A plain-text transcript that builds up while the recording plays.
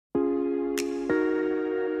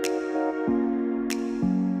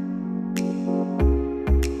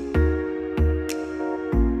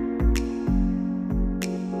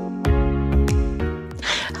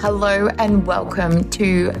Hello and welcome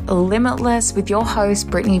to Limitless with your host,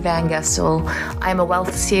 Brittany Van Gestel. I am a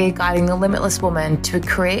wealth seer guiding the limitless woman to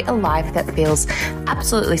create a life that feels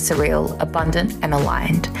absolutely surreal, abundant, and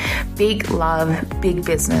aligned. Big love, big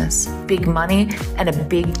business, big money, and a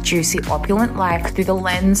big, juicy, opulent life through the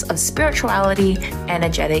lens of spirituality,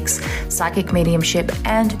 energetics, psychic mediumship,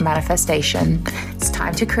 and manifestation. It's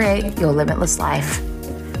time to create your limitless life.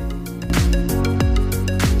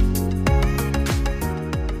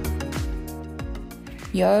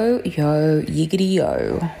 Yo, yiggity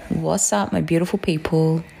yo. What's up, my beautiful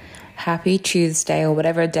people? Happy Tuesday or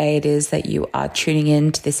whatever day it is that you are tuning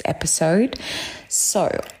in to this episode.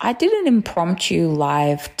 So I did an impromptu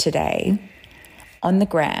live today on the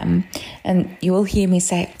gram, and you will hear me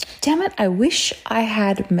say, damn it, I wish I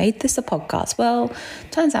had made this a podcast. Well,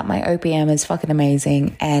 turns out my OPM is fucking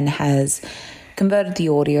amazing and has converted the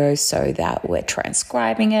audio so that we're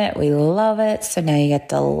transcribing it. We love it. So now you get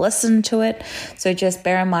to listen to it. So just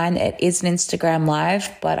bear in mind, it is an Instagram live,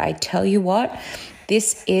 but I tell you what,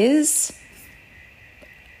 this is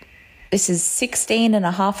 16 and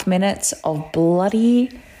a half minutes of bloody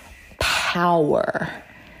power.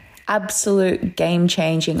 Absolute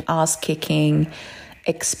game-changing, ass-kicking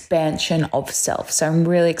expansion of self. So I'm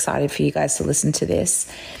really excited for you guys to listen to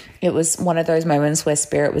this. It was one of those moments where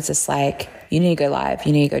spirit was just like, you need to go live,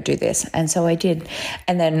 you need to go do this. And so I did.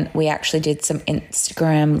 And then we actually did some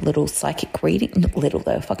Instagram little psychic reading, little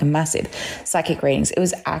though, fucking massive psychic readings. It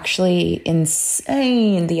was actually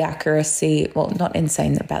insane, the accuracy. Well, not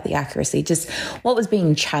insane about the accuracy, just what was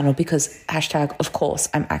being channeled, because hashtag, of course,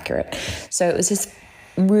 I'm accurate. So it was just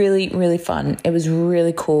really, really fun. It was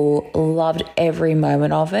really cool. Loved every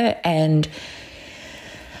moment of it. And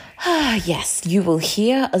yes, you will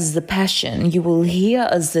hear as the passion, you will hear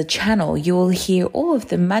as the channel, you will hear all of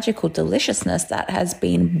the magical deliciousness that has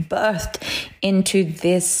been birthed into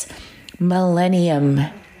this millennium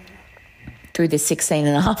through the 16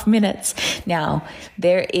 and a half minutes. Now,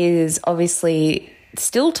 there is obviously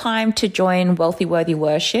still time to join Wealthy Worthy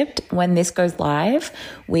Worshipped. When this goes live,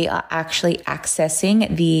 we are actually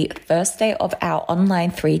accessing the first day of our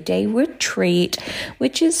online 3-day retreat,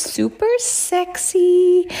 which is super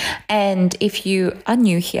sexy. And if you are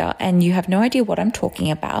new here and you have no idea what I'm talking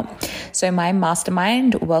about, so my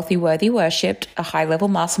mastermind, Wealthy Worthy Worshipped, a high-level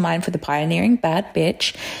mastermind for the pioneering bad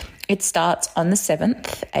bitch, it starts on the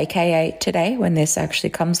 7th, aka today when this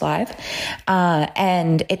actually comes live,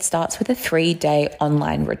 and it starts with a 3-day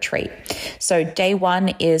online retreat. So day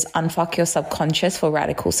 1 is Unfuck Your Subconscious for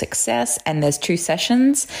Radical Success, and there's 2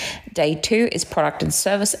 sessions. Day 2 is Product and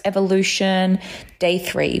Service Evolution. Day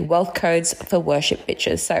 3, Wealth Codes for Worship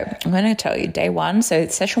Bitches. So I'm going to tell you day 1. So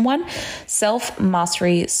session 1,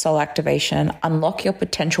 Self-Mastery, Soul Activation. Unlock your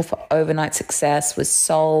potential for overnight success with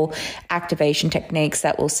soul activation techniques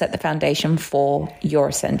that will set the foundation for your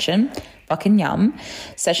ascension. Fucking yum.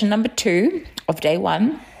 Session number 2 of day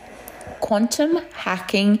 1, Quantum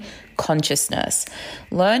Hacking Consciousness.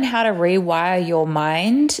 Learn how to rewire your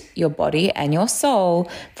mind, your body, and your soul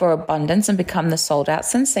for abundance and become the sold out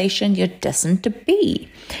sensation you're destined to be.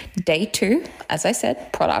 Day 2, as I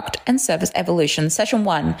said, Product and Service Evolution. Session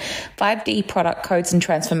 1, 5D product codes and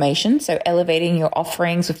transformation. So elevating your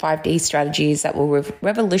offerings with 5D strategies that will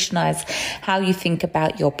revolutionize how you think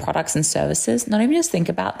about your products and services. Not even just think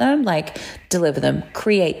about them, like deliver them,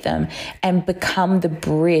 create them, and become the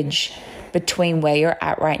bridge between where you're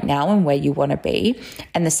at right now and where you want to be.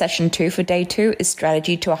 And the session 2 for day 2 is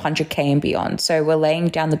strategy to 100K and beyond. So we're laying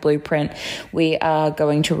down the blueprint. We are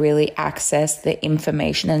going to really access the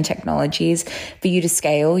information and technologies for you to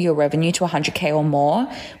scale your revenue to 100K or more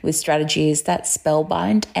with strategies that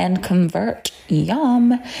spellbind and convert.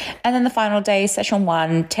 Yum. And then the final day, session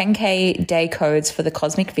 1, 10K day codes for the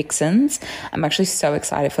Cosmic Vixens. I'm actually so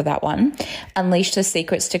excited for that one. Unleash the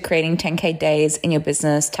secrets to creating 10K days in your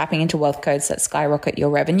business, tapping into wealth codes that skyrocket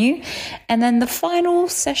your revenue. And then the final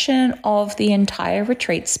session of the entire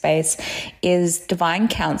retreat space is Divine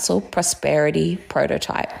Counsel Prosperity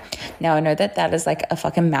Prototype. Now, I know that that is like a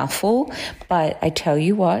fucking mouthful, but I tell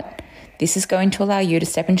you what, this is going to allow you to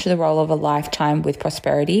step into the role of a lifetime with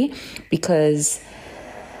prosperity, because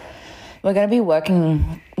we're going to be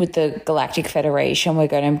working with the Galactic Federation. We're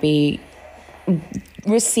going to be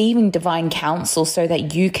receiving divine counsel so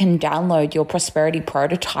that you can download your prosperity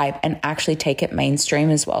prototype and actually take it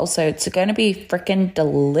mainstream as well. So it's going to be freaking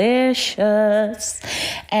delicious.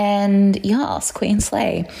 And yes, Queen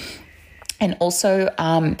Slay. And also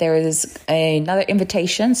there is another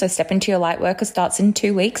invitation. So Step Into Your Light Worker starts in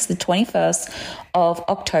 2 weeks, the 21st of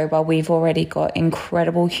October. We've already got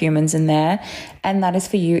incredible humans in there. And that is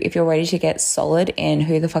for you if you're ready to get solid in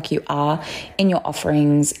who the fuck you are, in your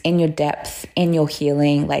offerings, in your depth, in your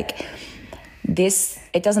healing. Like this,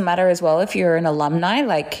 it doesn't matter as well if you're an alumni,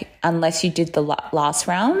 like unless you did the last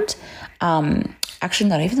round. Actually,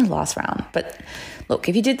 not even the last round, but look,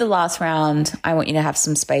 if you did the last round, I want you to have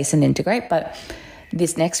some space and integrate. But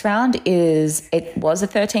this next round it was a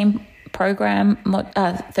 13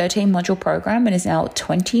 module program and is now a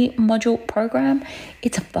 20 module program.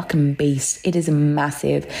 It's a fucking beast. It is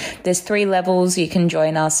massive. There's 3 levels. You can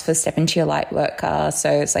join us for Step Into Your Light Worker.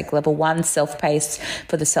 So it's like level 1, self-paced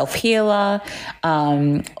for the self-healer,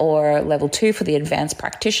 or level 2 for the advanced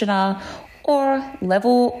practitioner, or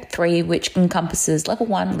level 3, which encompasses level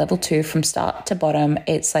 1, level 2 from start to bottom.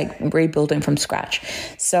 It's like rebuilding from scratch.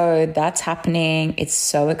 So that's happening. It's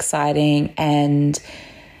so exciting. And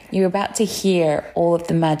you're about to hear all of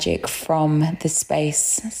the magic from the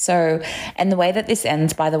space. So, and the way that this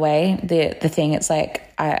ends, by the way, the thing, it's like,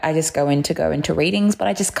 I just go into readings, but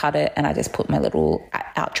I just cut it and I just put my little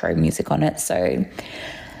outro music on it. So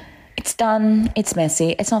it's done. It's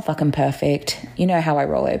messy. It's not fucking perfect. You know how I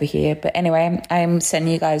roll over here. But anyway, I'm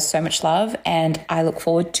sending you guys so much love, and I look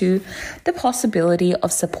forward to the possibility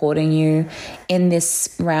of supporting you in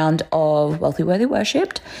this round of Wealthy Worthy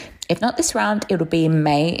Worshipped. If not this round, it'll be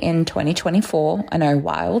May in 2024. I know,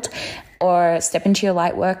 wild. Or Step Into Your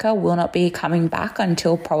Light Worker will not be coming back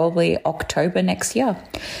until probably October next year.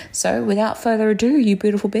 So without further ado, you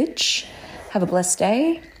beautiful bitch, have a blessed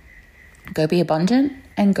day. Go be abundant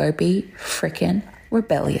and go be freaking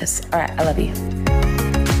rebellious. All right, I love you.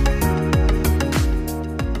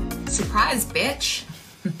 Surprise, bitch.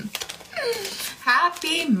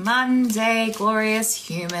 Happy Monday, glorious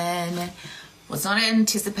human. Was not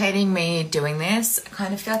anticipating me doing this. I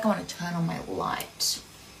kind of feel like I want to turn on my light.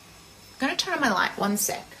 I'm going to turn on my light. 1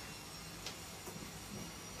 sec.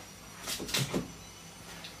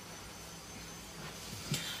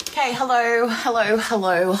 Okay, hello.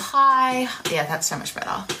 Hi. Yeah, that's so much better.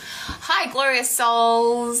 Hi, glorious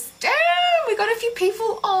souls. Damn, we got a few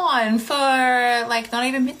people on for like not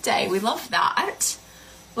even midday. We love that.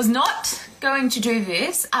 Was not going to do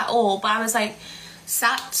this at all, but I was like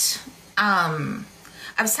I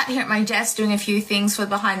was sat here at my desk doing a few things for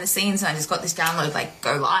behind the scenes, and I just got this download like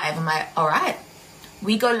go live. I'm like, all right,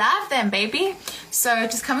 we go live then, baby. So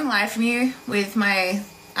just coming live from you with my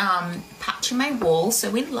patch in my wall.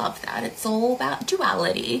 So we love that. It's all about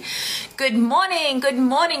duality. Good morning.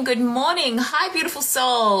 Hi, beautiful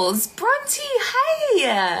souls. Bronte,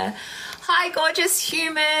 hey. Hi, gorgeous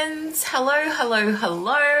humans. Hello.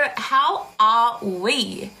 How are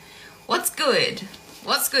we? What's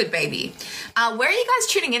good, baby? Where are you guys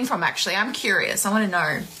tuning in from, actually? I'm curious. I want to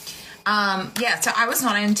know. Yeah, so I was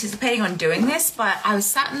not anticipating on doing this, but I was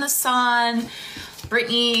sat in the sun.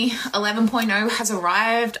 Brittany 11.0 has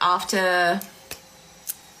arrived after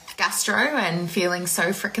gastro and feeling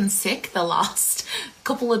so freaking sick the last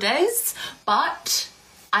couple of days. But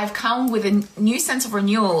I've come with a new sense of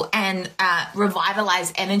renewal and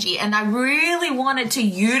revitalized energy. And I really wanted to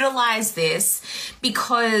utilize this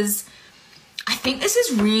because I think this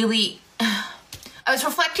is really... I was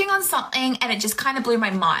reflecting on something and it just kind of blew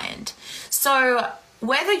my mind. So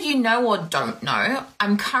whether you know or don't know,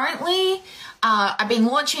 I'm currently... I've been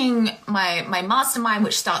launching my mastermind,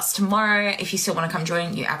 which starts tomorrow. If you still want to come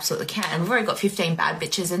join, you absolutely can. We've already got 15 bad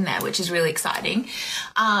bitches in there, which is really exciting.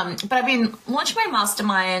 But I've been launching my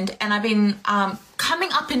mastermind, and I've been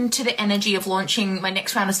coming up into the energy of launching my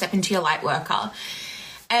next round of Step Into Your Light Worker.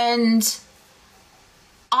 And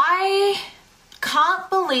I can't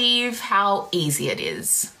believe how easy it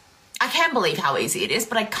is. I can believe how easy it is,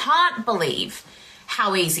 but I can't believe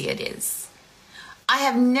how easy it is. I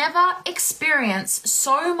have never experienced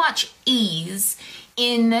so much ease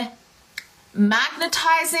in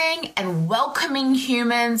magnetizing and welcoming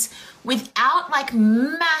humans without like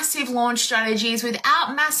massive launch strategies,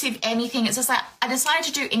 without massive anything. It's just like I decided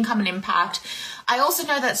to do income and impact. I also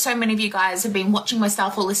know that so many of you guys have been watching my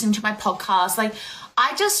stuff or listening to my podcast. Like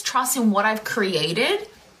I just trust in what I've created,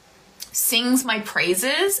 sings my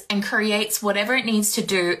praises, and creates whatever it needs to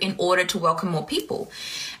do in order to welcome more people.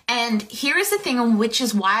 And here is the thing, which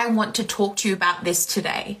is why I want to talk to you about this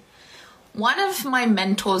today. One of my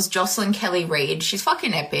mentors, Jocelyn Kelly Reid, she's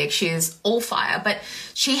fucking epic. She's all fire, but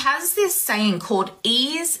she has this saying called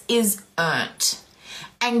ease is earned.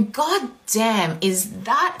 And god damn, is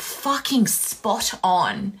that fucking spot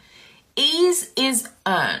on. Ease is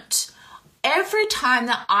earned. every time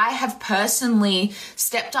that I have personally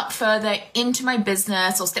stepped up further into my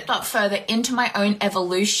business or stepped up further into my own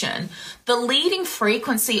evolution, the leading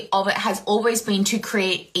frequency of it has always been to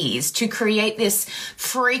create ease, to create this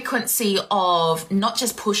frequency of not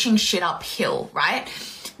just pushing shit uphill, right?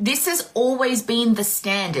 This has always been the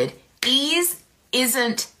standard. Ease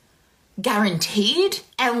isn't guaranteed,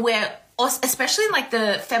 and we're especially in like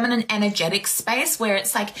the feminine energetic space where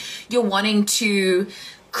it's like you're wanting to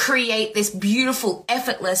create this beautiful,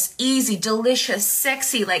 effortless, easy, delicious,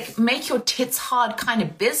 sexy, like make your tits hard kind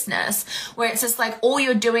of business where it's just like all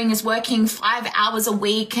you're doing is working 5 hours a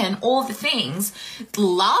week and all the things.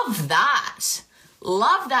 Love that.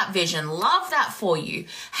 Love that vision. Love that for you.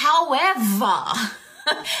 However,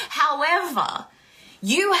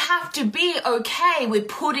 you have to be okay with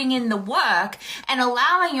putting in the work and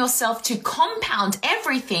allowing yourself to compound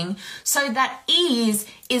everything so that ease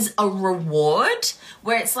is a reward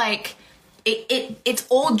where it's like it's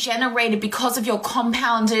all generated because of your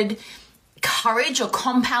compounded courage or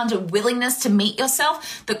compounded willingness to meet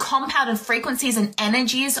yourself, the compounded frequencies and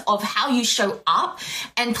energies of how you show up.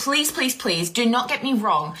 And please, please, please do not get me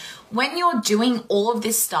wrong. When you're doing all of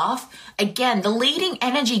this stuff, again, the leading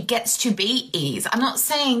energy gets to be ease. I'm not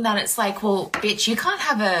saying that it's like, well, bitch, you can't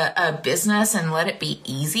have a business and let it be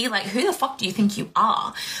easy. Like, who the fuck do you think you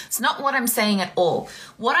are? It's not what I'm saying at all.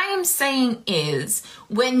 What I am saying is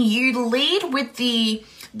when you lead with the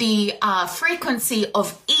frequency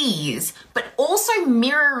of ease, but also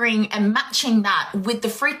mirroring and matching that with the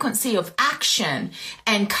frequency of action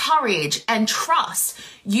and courage and trust,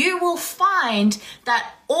 you will find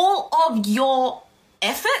that all of your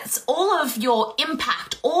efforts, all of your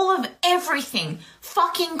impact, all of everything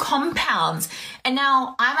fucking compounds. And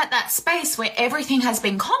now I'm at that space where everything has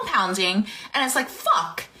been compounding and it's like,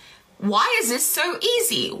 fuck. Why is this so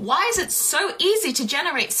easy? Why is it so easy to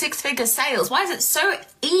generate 6-figure sales? Why is it so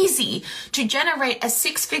easy to generate a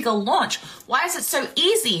 6-figure launch? Why is it so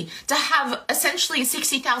easy to have essentially a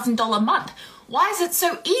 $60,000 month? Why is it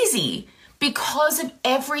so easy? Because of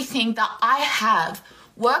everything that I have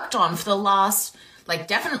worked on for the last, like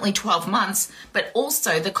definitely 12 months, but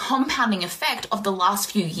also the compounding effect of the last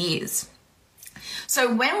few years.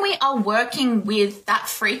 So when we are working with that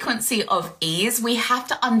frequency of ease, we have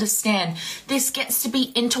to understand this gets to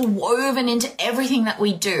be interwoven into everything that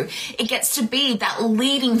we do. It gets to be that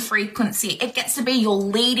leading frequency. It gets to be your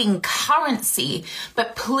leading currency.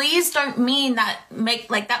 But please don't mean that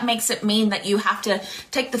that makes it mean that you have to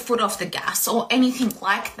take the foot off the gas or anything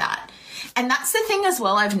like that. And that's the thing as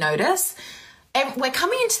well I've noticed. We're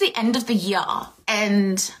coming into the end of the year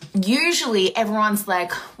and usually everyone's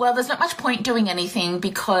like, well, there's not much point doing anything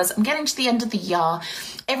because I'm getting to the end of the year.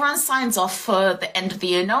 Everyone signs off for the end of the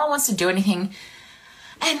year. No one wants to do anything.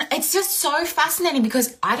 And it's just so fascinating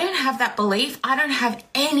because I don't have that belief. I don't have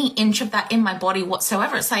any inch of that in my body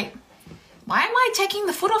whatsoever. It's like, why am I taking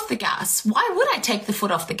the foot off the gas? Why would I take the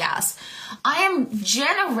foot off the gas? I am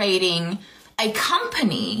generating a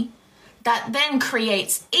company that then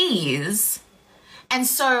creates ease. And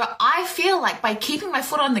so I feel like by keeping my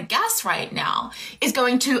foot on the gas right now is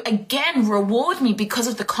going to again reward me because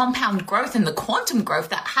of the compound growth and the quantum growth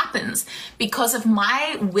that happens because of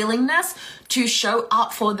my willingness to show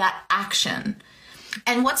up for that action.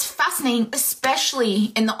 And what's fascinating,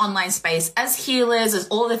 especially in the online space, as healers, as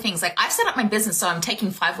all the things, like I've set up my business so I'm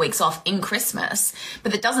taking 5 weeks off in Christmas,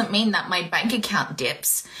 but that doesn't mean that my bank account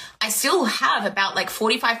dips. I still have about like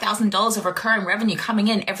 $45,000 of recurring revenue coming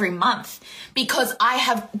in every month because I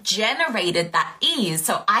have generated that ease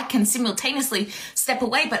so I can simultaneously step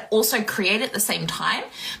away but also create at the same time.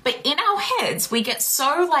 But in our heads, we get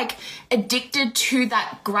so like addicted to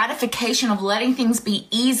that gratification of letting things be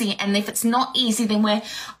easy. And if it's not easy, then we're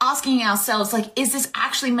asking ourselves like, is this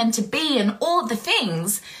actually meant to be? And all the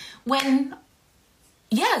things when,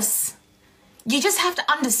 yes, you just have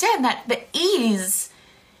to understand that the ease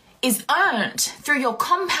is earned through your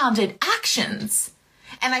compounded actions.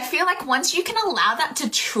 And I feel like once you can allow that to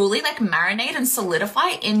truly like marinate and solidify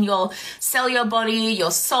in your cellular body,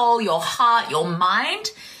 your soul, your heart, your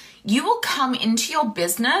mind, you will come into your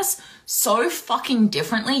business so fucking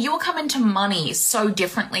differently. You will come into money so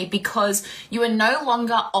differently because you are no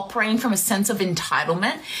longer operating from a sense of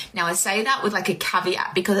entitlement. Now I say that with like a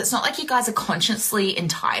caveat because it's not like you guys are consciously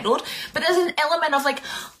entitled, but there's an element of like,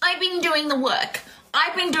 I've been doing the work.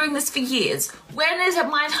 I've been doing this for years. When is it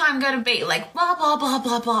my time going to be? Like blah, blah, blah,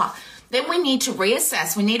 blah, blah. Then we need to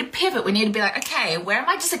reassess. We need to pivot. We need to be like, okay, where am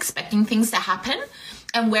I just expecting things to happen?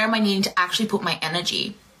 And where am I needing to actually put my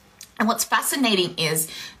energy? And what's fascinating is,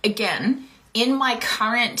 again, in my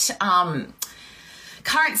current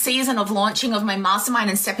current season of launching of my mastermind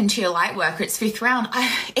and Step Into Your Light work, it's 5th round.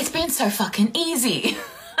 It's been so fucking easy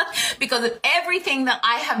because of everything that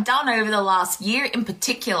I have done over the last year in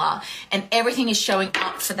particular, and everything is showing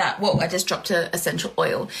up for that. Whoa, I just dropped an essential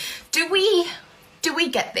oil. Do we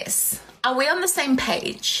get this? Are we on the same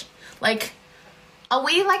page? Like, are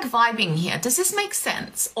we like vibing here? Does this make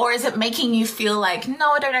sense? Or is it making you feel like,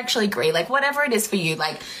 no, I don't actually agree? Like, whatever it is for you,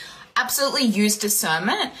 like, absolutely use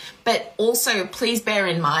discernment, but also please bear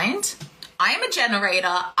in mind, I am a generator,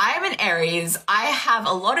 I am an Aries, I have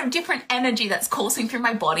a lot of different energy that's coursing through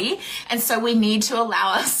my body, and so we need to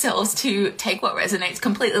allow ourselves to take what resonates,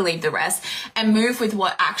 completely leave the rest, and move with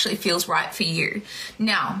what actually feels right for you.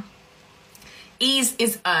 Now, ease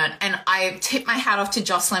is earned, and I tip my hat off to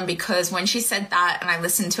Jocelyn, because when she said that and I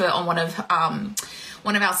listened to it on one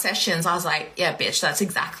of our sessions, I was like, yeah, bitch, that's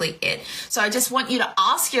exactly it. So I just want you to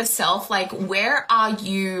ask yourself, like, where are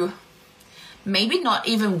you maybe not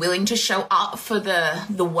even willing to show up for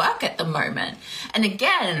the work at the moment? And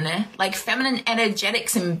again, like feminine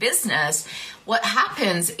energetics in business, what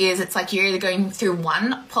happens is it's like you're either going through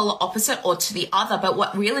one polar opposite or to the other, but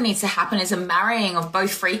what really needs to happen is a marrying of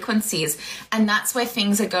both frequencies, and that's where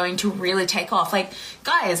things are going to really take off. Like,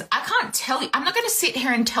 guys, I can't tell you, I'm not going to sit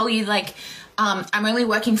here and tell you like, I'm only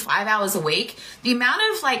working 5 hours a week. The amount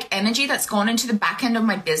of like energy that's gone into the back end of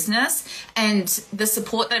my business and the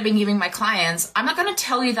support that I've been giving my clients, I'm not going to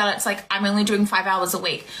tell you that it's like I'm only doing 5 hours a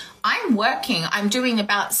week. I'm working, I'm doing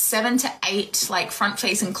about 7 to 8 like front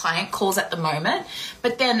facing client calls at the moment.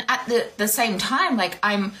 But then at the same time, like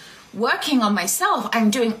I'm working on myself.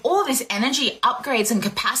 I'm doing all this energy upgrades and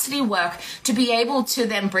capacity work to be able to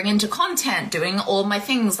then bring into content, doing all my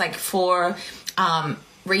things like for,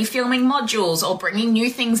 refilming modules or bringing new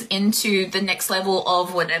things into the next level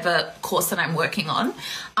of whatever course that I'm working on.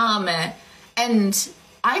 And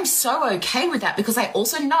I'm so okay with that, because I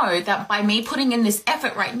also know that by me putting in this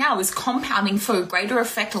effort right now is compounding for a greater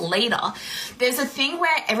effect later. There's a thing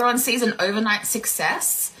where everyone sees an overnight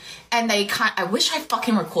success and they can't, I wish I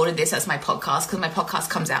fucking recorded this as my podcast, because my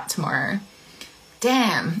podcast comes out tomorrow.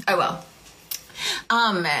 Damn. Oh well.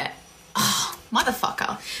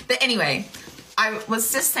 Motherfucker. But anyway, I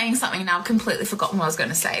was just saying something now, I've completely forgotten what I was going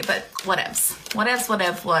to say, but whatevs.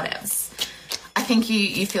 I think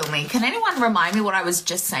you feel me. Can anyone remind me what I was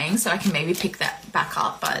just saying so I can maybe pick that back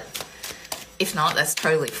up? But if not, that's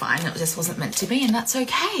totally fine. It just wasn't meant to be, and that's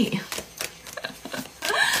okay.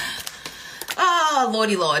 Oh,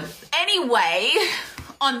 lordy lord. Anyway,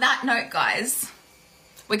 on that note, guys,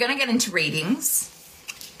 we're going to get into readings.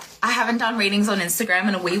 I haven't done readings on Instagram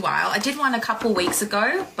in a wee while. I did one a couple weeks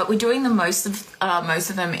ago, but we're doing the most of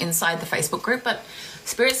them inside the Facebook group. But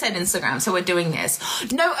Spirit said Instagram, so we're doing this.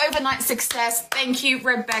 No overnight success. Thank you,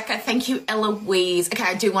 Rebecca. Thank you, Eloise. Okay,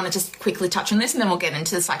 I do want to just quickly touch on this, and then we'll get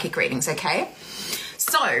into the psychic readings, okay?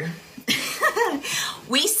 So,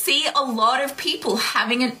 we see a lot of people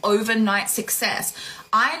having an overnight success.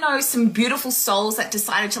 I know some beautiful souls that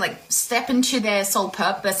decided to like step into their soul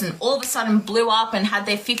purpose and all of a sudden blew up and had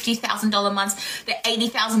their $50,000 months, their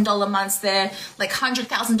 $80,000 months, their like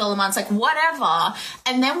 $100,000 months, like whatever.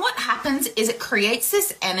 And then what happens is it creates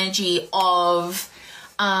this energy of,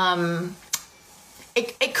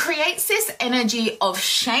 it creates this energy of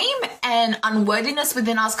shame and unworthiness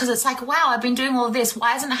within us, because it's like, wow, I've been doing all of this.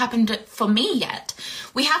 Why hasn't it happened for me yet?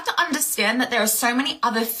 We have to understand that there are so many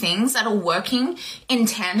other things that are working in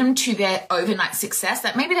tandem to their overnight success,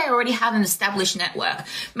 that maybe they already have an established network.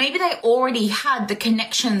 Maybe they already had the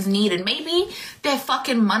connections needed. Maybe their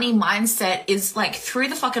fucking money mindset is like through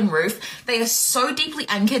the fucking roof. They are so deeply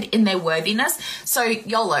anchored in their worthiness. So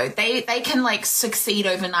YOLO, they can like succeed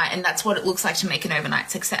overnight, and that's what it looks like to make an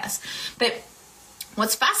overnight success. But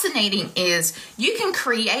what's fascinating is you can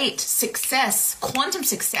create success, quantum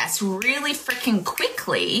success, really freaking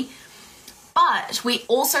quickly, but we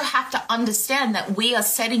also have to understand that we are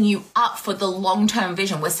setting you up for the long-term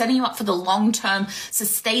vision. We're setting you up for the long-term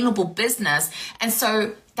sustainable business. And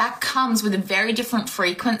so that comes with a very different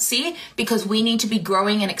frequency, because we need to be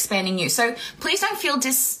growing and expanding you. So please don't feel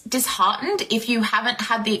disheartened if you haven't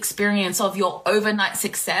had the experience of your overnight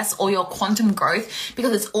success or your quantum growth,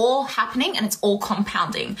 because it's all happening and it's all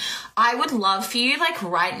compounding. I would love for you like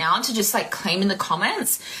right now to just like claim in the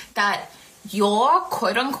comments that your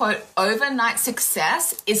quote unquote overnight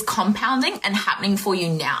success is compounding and happening for you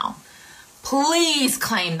now. Please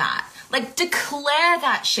claim that. Like, declare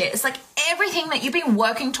that shit. It's like everything that you've been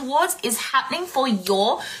working towards is happening for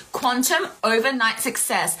your quantum overnight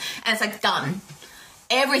success. And it's like done.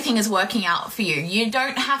 everything is working out for you. You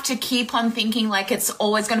don't have to keep on thinking like it's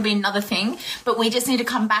always going to be another thing, but we just need to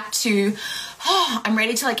come back to, oh, I'm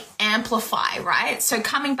ready to like amplify, right? So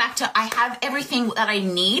coming back to, I have everything that I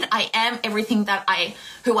need. I am everything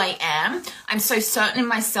who I am. I'm so certain in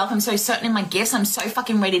myself. I'm so certain in my gifts. I'm so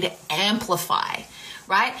fucking ready to amplify,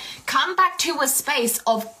 right? Come back to a space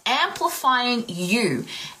of amplifying you,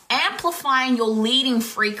 amplifying your leading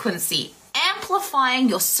frequency, amplifying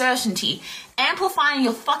your certainty, amplifying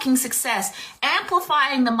your fucking success,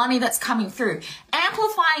 amplifying the money that's coming through,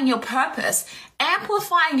 amplifying your purpose,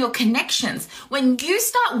 amplifying your connections. When you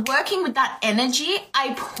start working with that energy,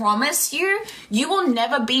 I promise you, you will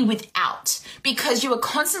never be without, because you are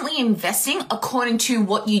constantly investing according to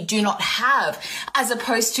what you do not have, as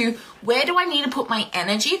opposed to where do I need to put my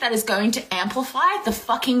energy that is going to amplify the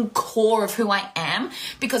fucking core of who I am?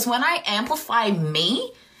 Because when I amplify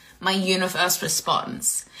me, my universe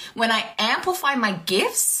responds. When I amplify my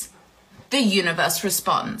gifts, the universe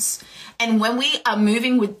responds. And when we are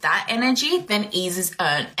moving with that energy, then ease is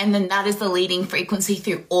earned. And then that is the leading frequency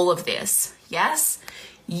through all of this. Yes?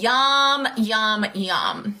 Yum, yum,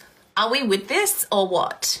 yum. Are we with this or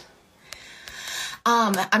what?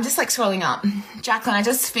 I'm just like scrolling up. Jacqueline, I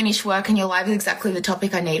just finished work and your live is exactly the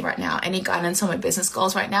topic I need right now. Any guidance on my business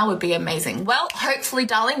goals right now would be amazing. Well, hopefully,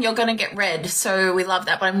 darling, you're going to get read. So we love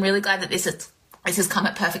that. But I'm really glad that this has come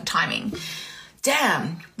at perfect timing.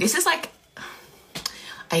 Damn, this is like,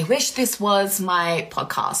 I wish this was my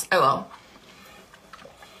podcast. Oh, well.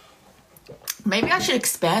 Maybe I should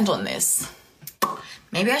expand on this.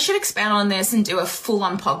 Maybe I should expand on this and do a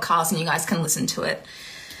full-on podcast and you guys can listen to it.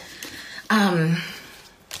 On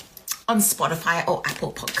Spotify or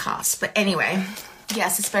Apple Podcasts. But anyway,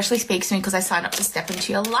 yes, especially speaks to me because I signed up to step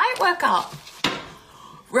into your light workout.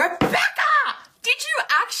 Rebecca, did you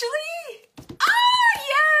actually? Oh,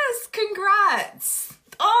 yes, congrats.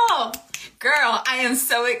 Oh, girl, I am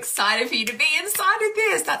so excited for you to be inside of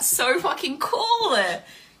this. That's so fucking cool.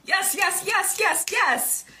 Yes, yes, yes, yes,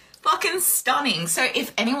 yes. Fucking stunning. So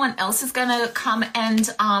if anyone else is gonna come and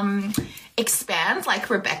expand like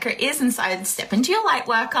Rebecca is inside Step Into Your Light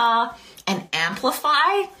Worker and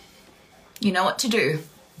amplify, you know what to do.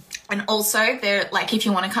 And also there, like, if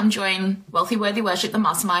you want to come join Wealthy Worthy Worship, the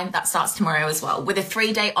mastermind, that starts tomorrow as well with a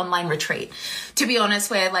 3-day online retreat. To be honest,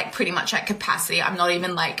 we're like pretty much at capacity. I'm not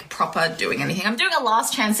even like proper doing anything. I'm doing a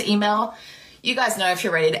last chance email. You guys know if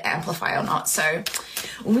you're ready to amplify or not. So,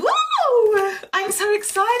 woo! I'm so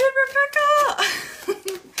excited,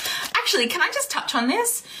 Rebecca. Actually, can I just touch on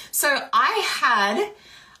this? So I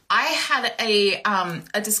had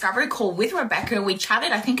a discovery call with Rebecca. We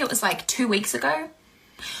chatted, I think it was like 2 weeks ago.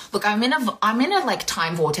 Look, I'm in a like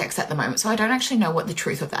time vortex at the moment, so I don't actually know what the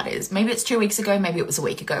truth of that is. Maybe it's 2 weeks ago, maybe it was a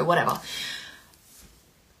week ago, whatever.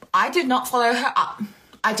 I did not follow her up.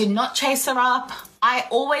 I did not chase her up. I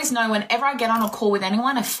always know whenever I get on a call with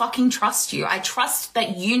anyone, I fucking trust you. I trust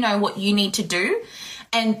that you know what you need to do.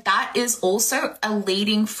 And that is also a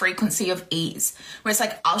leading frequency of ease, where it's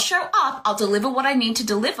like, I'll show up, I'll deliver what I need to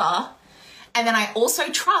deliver. And then I also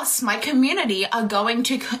trust my community are going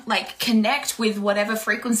to like connect with whatever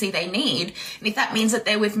frequency they need. And if that means that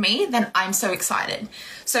they're with me, then I'm so excited.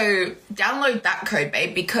 So download that code,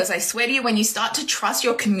 babe, because I swear to you, when you start to trust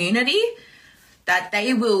your community, that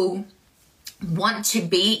they will want to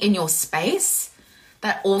be in your space,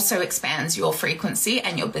 that also expands your frequency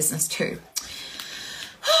and your business too.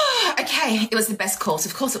 Okay, it was the best course.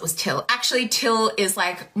 Of course it was Till. Actually, Till is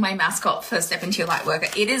like my mascot for Step Into Your Light Worker.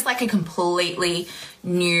 It is like a completely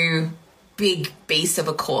new big beast of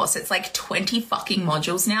a course. It's like 20 fucking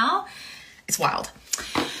modules now. It's wild.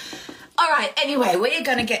 All right, anyway, we're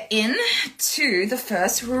going to get into the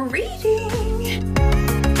first reading.